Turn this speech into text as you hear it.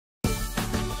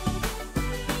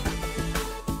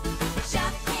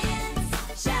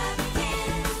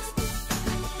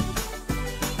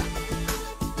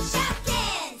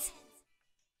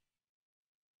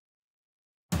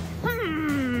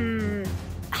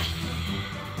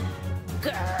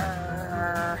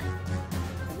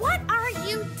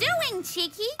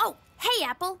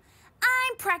Apple.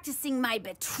 I'm practicing my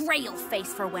betrayal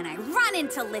face for when I run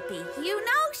into Lippy. You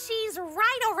know she's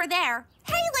right over there.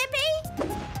 Hey, Lippy!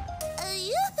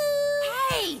 Yoo-hoo!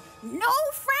 Hey! No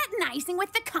fraternizing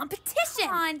with the competition!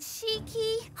 Come on,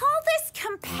 Cheeky. All this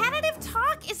competitive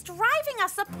talk is driving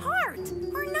us apart.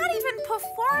 We're not even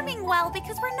performing well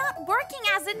because we're not working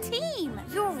as a team.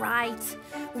 You're right.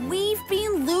 We've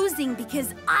been losing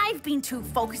because I've been too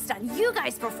focused on you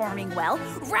guys performing well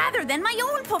rather than my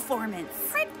own performance.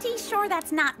 Pretty sure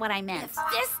that's not what I meant. If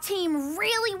this team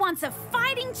really wants a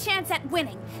fighting chance at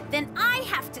winning, then I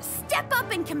have to step up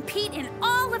and compete in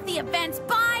all of the events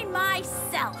by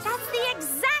myself. That's the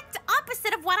exact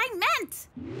opposite of what I meant.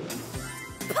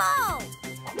 Pull!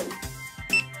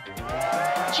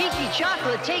 Cheeky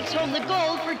Chocolate takes home the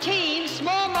gold for Team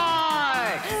Small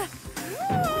Mart.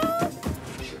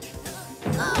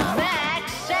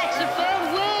 Max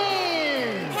Saxophone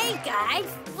wins. Hey guys,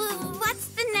 what's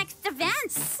the next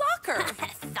event? Soccer.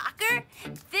 Soccer?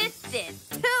 This is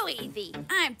too easy.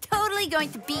 I'm totally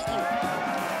going to beat you.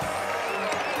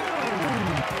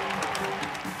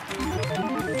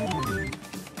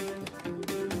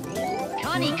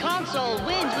 Connie Console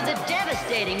wins with a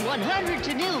devastating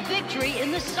 100-0 victory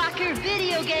in the soccer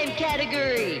video game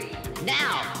category.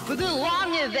 Now, for the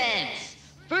long events.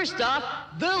 First off,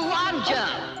 the long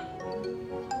jump.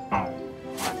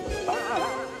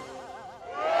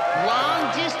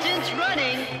 Long distance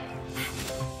running.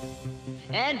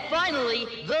 And finally,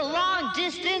 the long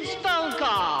distance phone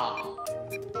call.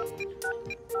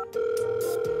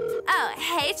 Oh,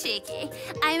 hey, Cheeky.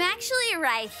 I'm actually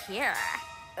right here.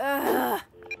 Ugh.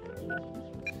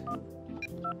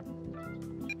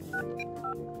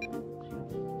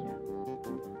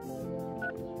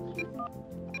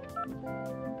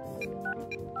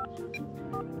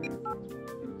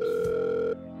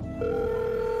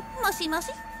 Mushy,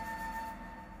 mushy.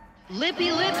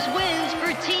 Lippy Lips wins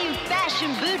for Team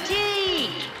Fashion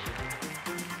Boutique.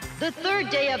 The third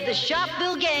day of the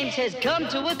Shopville Games has come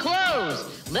to a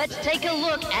close. Let's take a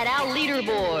look at our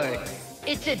leaderboard.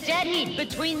 It's a dead heat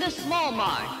between the Small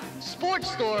Mart,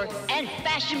 Sports Store, and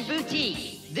Fashion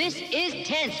Boutique. This is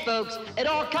tense, folks. It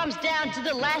all comes down to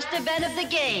the last event of the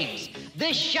games,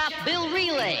 the Shopville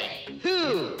Relay.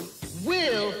 Who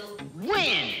will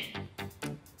win?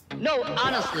 No,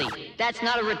 honestly, that's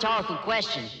not a rhetorical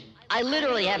question. I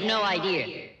literally have no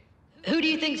idea. Who do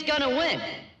you think's gonna win?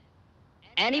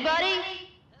 Anybody?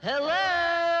 Hello?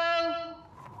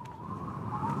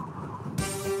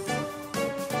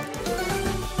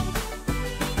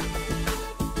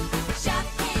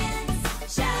 Shopkins,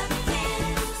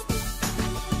 Shopkins,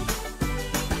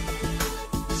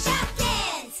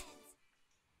 Shopkins!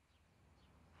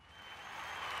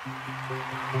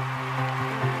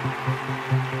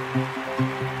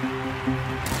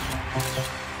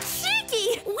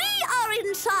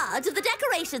 Charge of the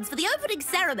decorations for the opening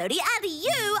ceremony, and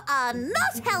you are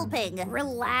not helping.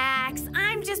 Relax.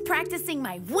 I'm just practicing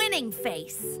my winning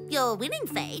face. Your winning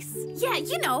face? Yeah,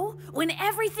 you know, when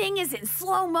everything is in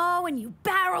slow-mo and you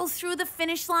barrel through the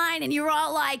finish line and you're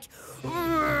all like...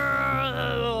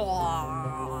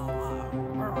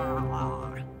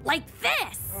 like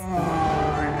this.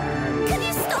 Can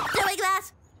you stop doing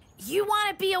that? You want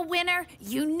to be a winner,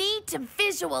 you need to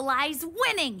visualize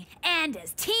winning. And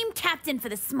as team captain for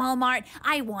the Small Mart,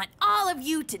 I want all of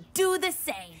you to do the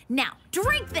same. Now,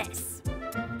 drink this.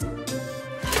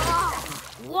 Oh,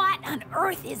 what on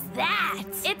earth is that?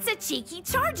 It's a cheeky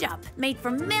charge-up, made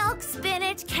from milk,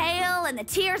 spinach, kale, and the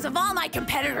tears of all my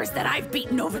competitors that I've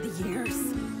beaten over the years.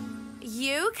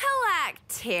 You collect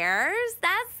tears?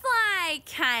 That's like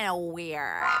kind of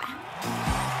weird.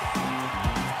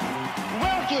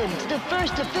 Welcome to the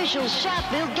first official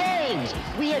Shopville Games.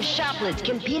 We have shoplets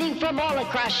competing from all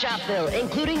across Shopville,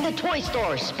 including the toy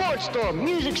store, sports store,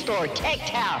 music store, tech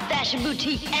tower, fashion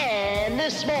boutique, and the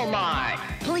Small Mart.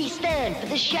 Please stand for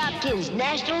the Shopkins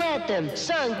National Anthem,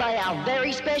 sung by our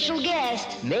very special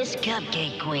guest, Miss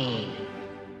Cupcake Queen.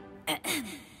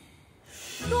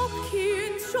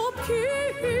 Shopkins,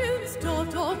 Shopkins, da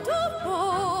da da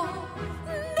da.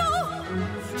 No,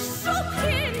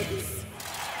 Shopkins!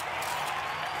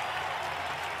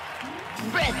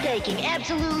 Breathtaking,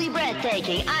 absolutely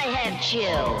breathtaking. I have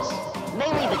chills.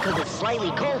 Mainly because it's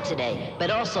slightly cold today, but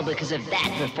also because of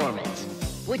that performance.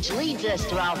 Which leads us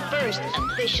to our first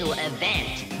official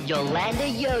event, Yolanda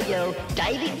Yo-Yo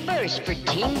diving first for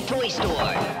Team Toy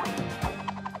Store.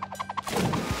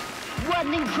 What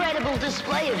an incredible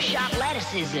display of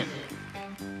shopleticism.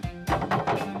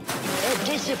 A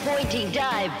disappointing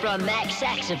dive from Max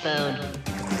Saxophone.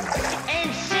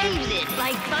 And saves it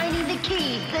by finding the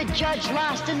keys the judge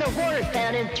lost in the water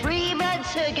fountain 3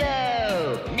 months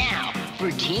ago. Now,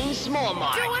 for Team Small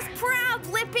Mark. Do us proud,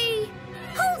 Lippy.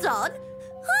 Hold on.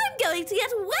 I'm going to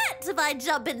get wet if I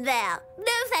jump in there.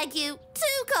 No, thank you.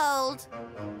 Too cold.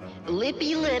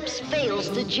 Lippy Lips fails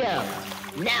to jump.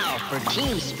 Now for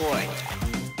Team Sport.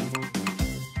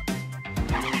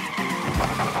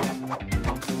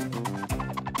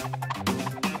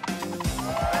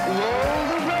 Roll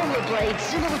the rollerblades,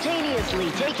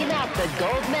 simultaneously taking out the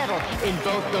gold medal in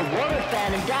both the water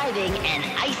fountain diving and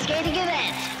ice skating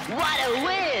events. What a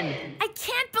win! I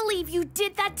can't believe you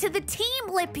did that to the team,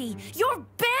 Lippy. You're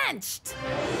benched.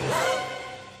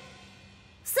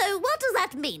 So what does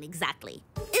that mean exactly?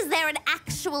 Is there an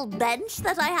actual bench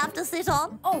that I have to sit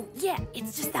on? Oh, yeah,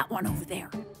 it's just that one over there.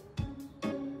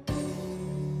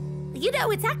 You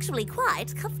know, it's actually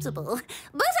quite comfortable.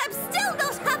 But I'm still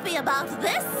not happy about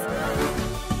this.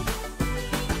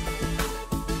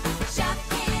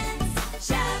 Shopkins,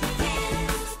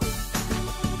 Shopkins.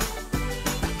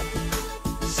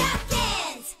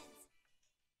 Shopkins!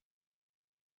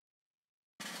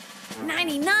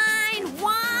 99,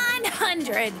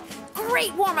 100.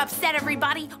 Great warm-up set,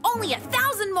 everybody. Only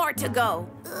 1,000 more to go.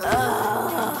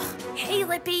 Ugh. Hey,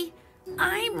 Lippy.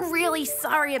 I'm really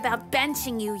sorry about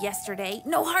benching you yesterday.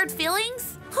 No hard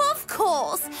feelings? Of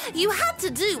course. You had to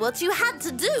do what you had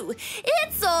to do.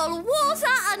 It's all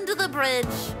water under the bridge.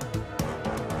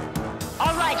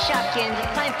 All right, Shopkins,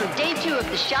 time for day 2 of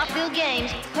the Shopville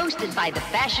Games, hosted by the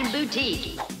Fashion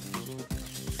Boutique.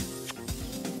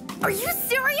 Are you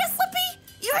serious, Lippy?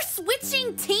 You're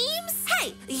switching teams?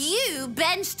 Hey, you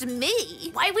benched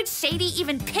me. Why would Shady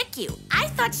even pick you? I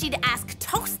thought she'd ask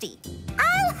Toasty.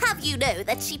 I'll have you know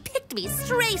that she picked me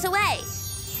straight away.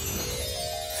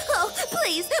 Oh,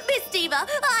 please, Miss Diva,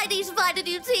 I need to find a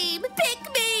new team. Pick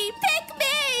me, pick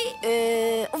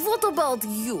me. What about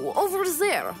you? Over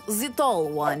there, the tall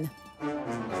one.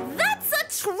 That's a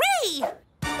tree.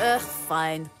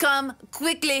 Fine. Come,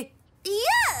 quickly.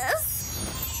 Yes.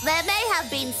 There may have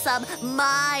been some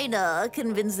minor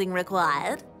convincing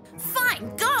required.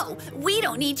 Fine, go. We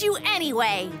don't need you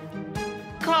anyway.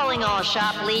 Calling all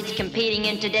shop leads competing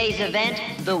in today's event,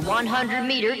 the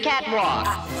 100-meter catwalk.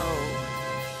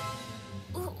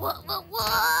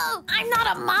 Whoa. I'm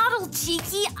not a model,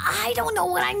 Cheeky. I don't know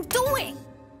what I'm doing.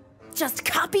 Just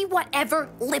copy whatever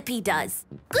Lippy does.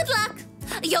 Good luck.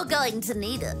 You're going to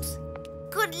need it.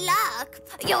 Good luck.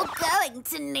 You're going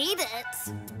to need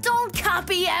it. Don't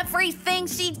copy everything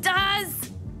she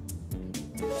does.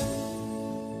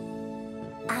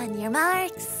 On your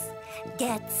marks,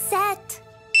 get set.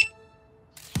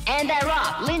 And they're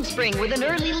off. Lindspring with an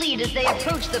early lead as they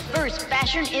approach the first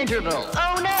fashion interval.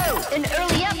 Oh no! An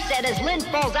early upset as Lind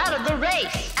falls out of the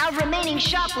race. Our remaining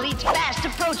shop leads fast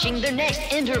approaching their next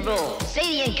interval.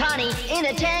 Sadie and Connie in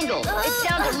a tangle. It's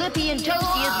down to Lippy and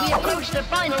Toasty as we approach the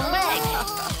final leg.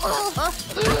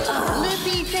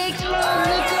 Lippy takes one.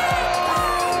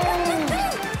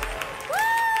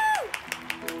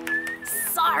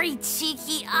 Sorry,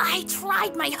 Cheeky. I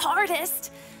tried my hardest.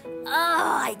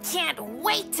 I can't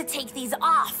wait to take these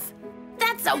off.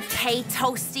 That's okay,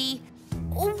 Toasty.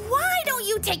 Why don't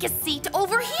you take a seat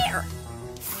over here?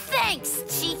 Thanks,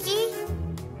 Cheeky.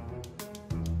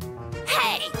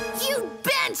 Hey, you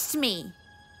benched me.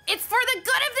 It's for the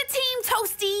good of the team,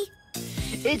 Toasty.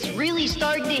 It's really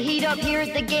starting to heat up here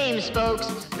at the games, folks.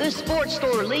 The sports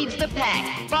store leads the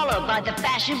pack, followed by the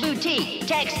fashion boutique,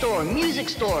 tech store, music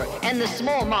store, and the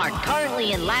small mart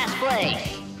currently in last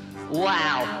place.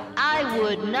 Wow, I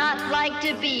would not like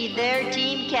to be their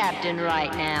team captain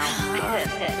right now.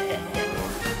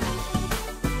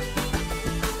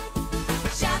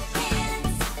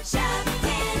 Shopkins,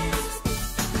 Shopkins.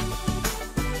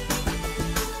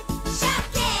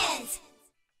 Shopkins!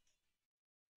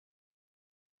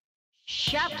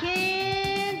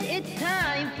 Shopkins, it's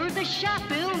time for the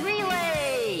Shopville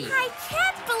Relay. I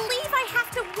can't believe I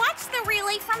have to watch the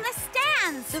relay from the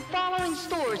stands. The following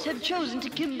stores have chosen to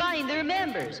combine their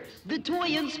members. The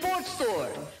Toy and Sports Store,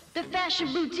 the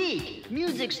Fashion Boutique,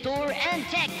 Music Store, and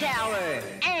Tech Tower.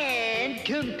 And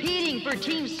competing for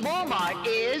Team Small Mart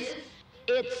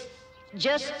it's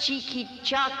just Cheeky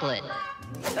Chocolate.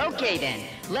 Okay then,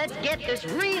 let's get this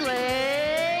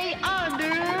relay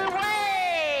underway.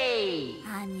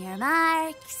 On your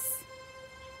marks,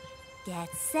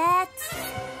 get set.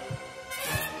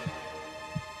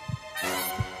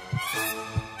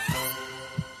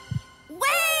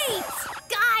 Wait!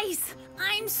 Guys,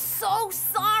 I'm so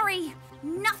sorry.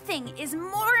 Nothing is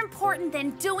more important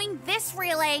than doing this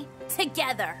relay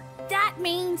together. That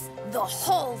means the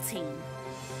whole team.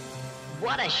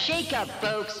 What a shakeup,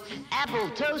 folks. Apple,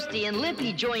 Toasty, and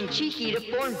Lippy join Cheeky to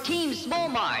form Team Small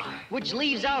Mart, which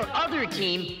leaves our other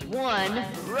team one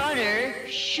runner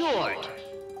short.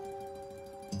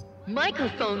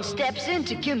 Microphone steps in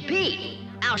to compete.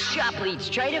 Our shop leads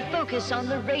try to focus on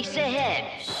the race ahead.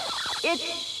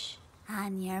 It's...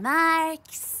 On your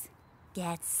marks,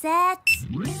 get set.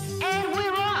 And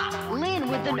we're off! Lynn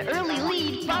with an early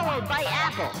lead, followed by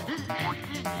Apple.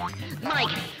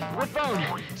 Mike,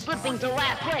 Raphone, slipping to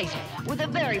last place with a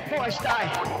very poor start.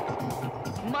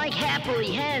 Mike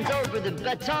happily hands over the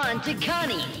baton to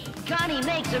Connie. Connie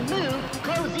makes a move,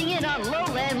 closing in on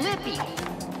Lola and Lippy.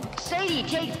 Sadie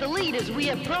takes the lead as we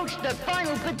approach the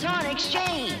final baton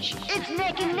exchange. It's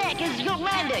neck and neck as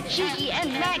Yolanda, Cheeky,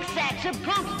 and Max Sax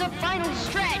approach the final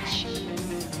stretch.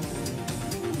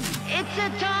 It's a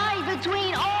tie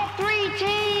between all three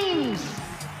teams.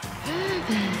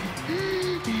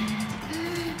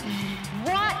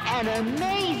 What an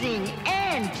amazing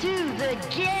end to the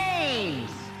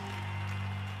games.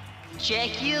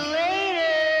 Check you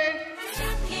later.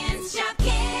 Shopkins,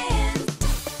 Shopkins.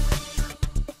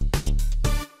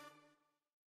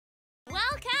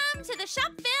 Welcome to the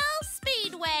Shopville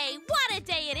Speedway. What a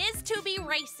day it is to be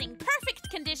racing. Perfect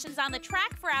conditions on the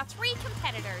track for our three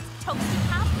competitors, Toasty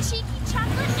Pop, Cheeky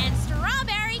Chocolate, and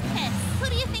Strawberry Kiss. Who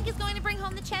do you think is going to bring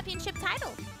home the championship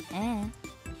title?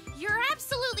 You're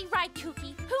absolutely right,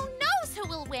 Cookie. Who knows who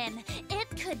will win? It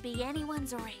could be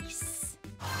anyone's race.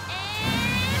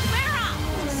 And we're off!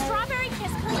 Strawberry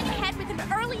Kiss pulling ahead with an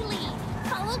early lead,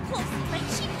 followed closely by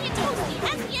Cheeky and Toasty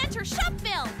as we enter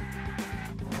Shopville.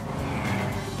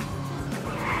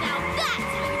 Now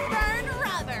that's how you burn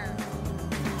rubber.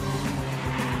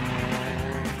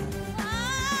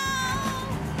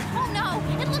 Oh no,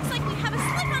 it looks like we have a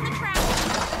slip on the track.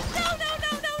 No, no,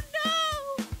 no, no, no.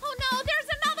 Oh no, there's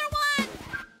another one.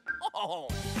 Oh.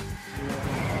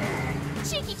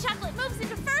 Cheeky Chocolate moves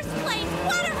into first place.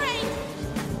 What a race.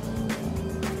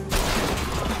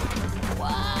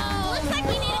 Whoa. Looks like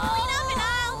we need to clean up in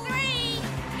aisle 3.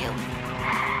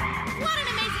 What an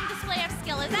amazing display of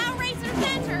skill as our racers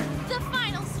enter the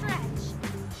final stretch.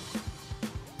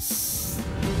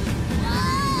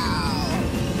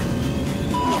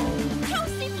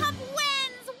 Toasty Pup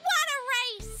wins! What a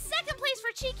race! Second place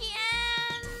for Cheeky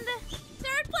and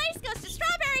third place goes to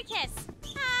Strawberry Kiss.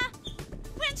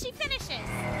 When she finishes.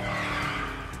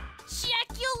 Check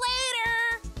you later!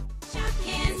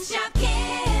 Shopkins,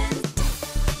 Shopkins.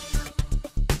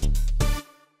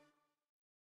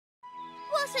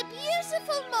 What a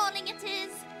beautiful morning it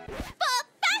is for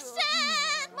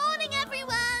fashion! Morning,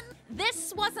 everyone!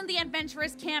 This wasn't the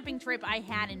adventurous camping trip I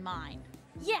had in mind.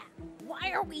 Yeah,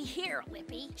 why are we here,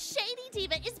 Lippy? Shady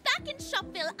Diva is back in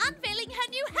Shopville unveiling her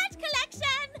new hat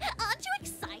collection! Aren't you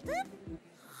excited?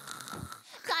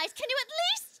 Guys, can you at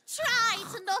least try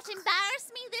to not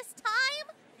embarrass me this time?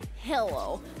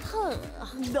 Hello,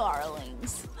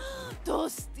 darlings.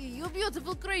 Toasty, you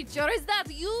beautiful creature, is that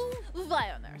you?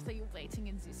 Why on earth are you waiting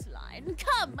in this line?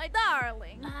 Come, my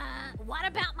darling. What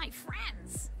about my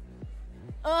friends?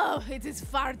 Oh, it is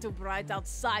far too bright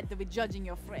outside to be judging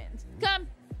your friend. Come,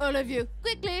 all of you,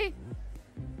 quickly.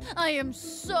 I am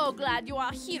so glad you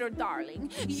are here,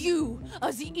 darling. You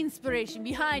are the inspiration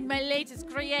behind my latest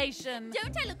creation.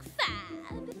 Don't I look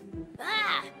fab?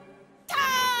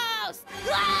 Toast!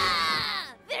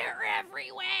 They're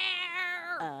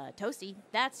everywhere! Toasty,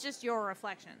 that's just your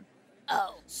reflection.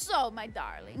 Oh. So, my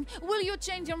darling, will you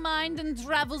change your mind and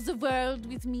travel the world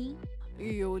with me?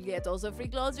 You will get all the free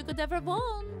clothes you could ever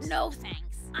want. No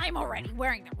thanks. I'm already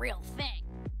wearing the real thing.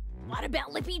 What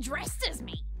about Lippy dressed as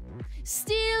me?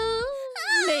 Still,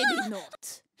 maybe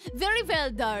not. Very well,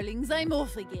 darlings, I'm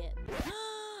off again.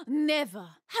 Never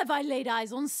have I laid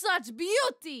eyes on such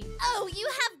beauty. Oh, you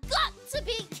have got to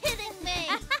be kidding me!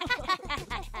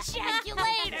 Check you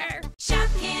later!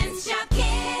 Shopkins,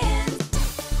 Shopkins.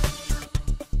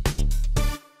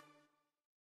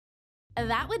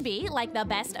 That would be like the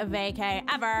best vacay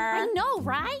ever. I know,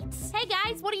 right? Hey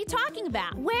guys, what are you talking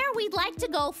about? Where we'd like to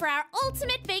go for our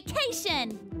ultimate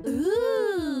vacation.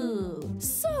 Ooh.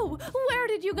 So, where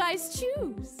did you guys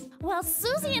choose? Well,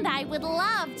 Susie and I would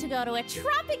love to go to a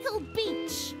tropical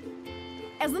beach.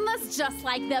 Isn't this just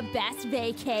like the best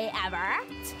vacay ever?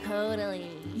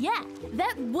 Totally. Yeah,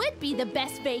 that would be the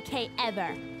best vacay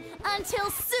ever.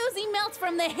 Until Susie melts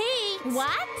from the heat.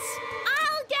 What?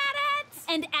 I'll get it!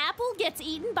 And Apple gets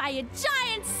eaten by a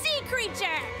giant sea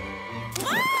creature.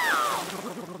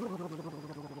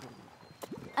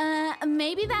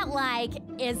 Maybe that, like,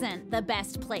 isn't the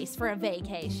best place for a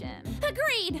vacation.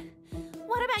 Agreed.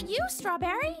 What about you,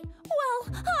 Strawberry?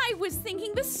 Well, I was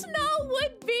thinking the snow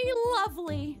would be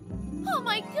lovely. Oh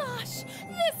my gosh,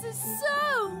 this is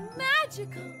so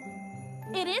magical.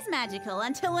 It is magical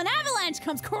until an avalanche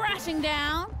comes crashing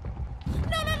down.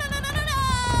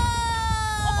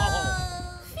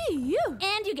 Phew.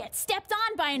 And you get stepped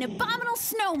on by an abominable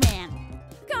snowman.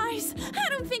 Guys, I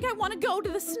don't think I want to go to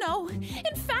the snow.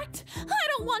 In fact, I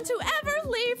don't want to ever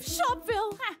leave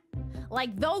Shopville.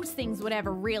 Like those things would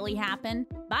ever really happen.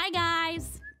 Bye,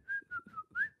 guys.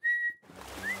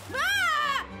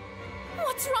 Ah!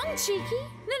 What's wrong, Cheeky?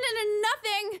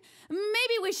 Nothing.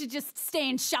 Maybe we should just stay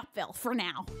in Shopville for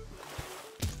now.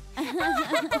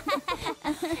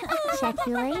 Check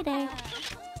you later.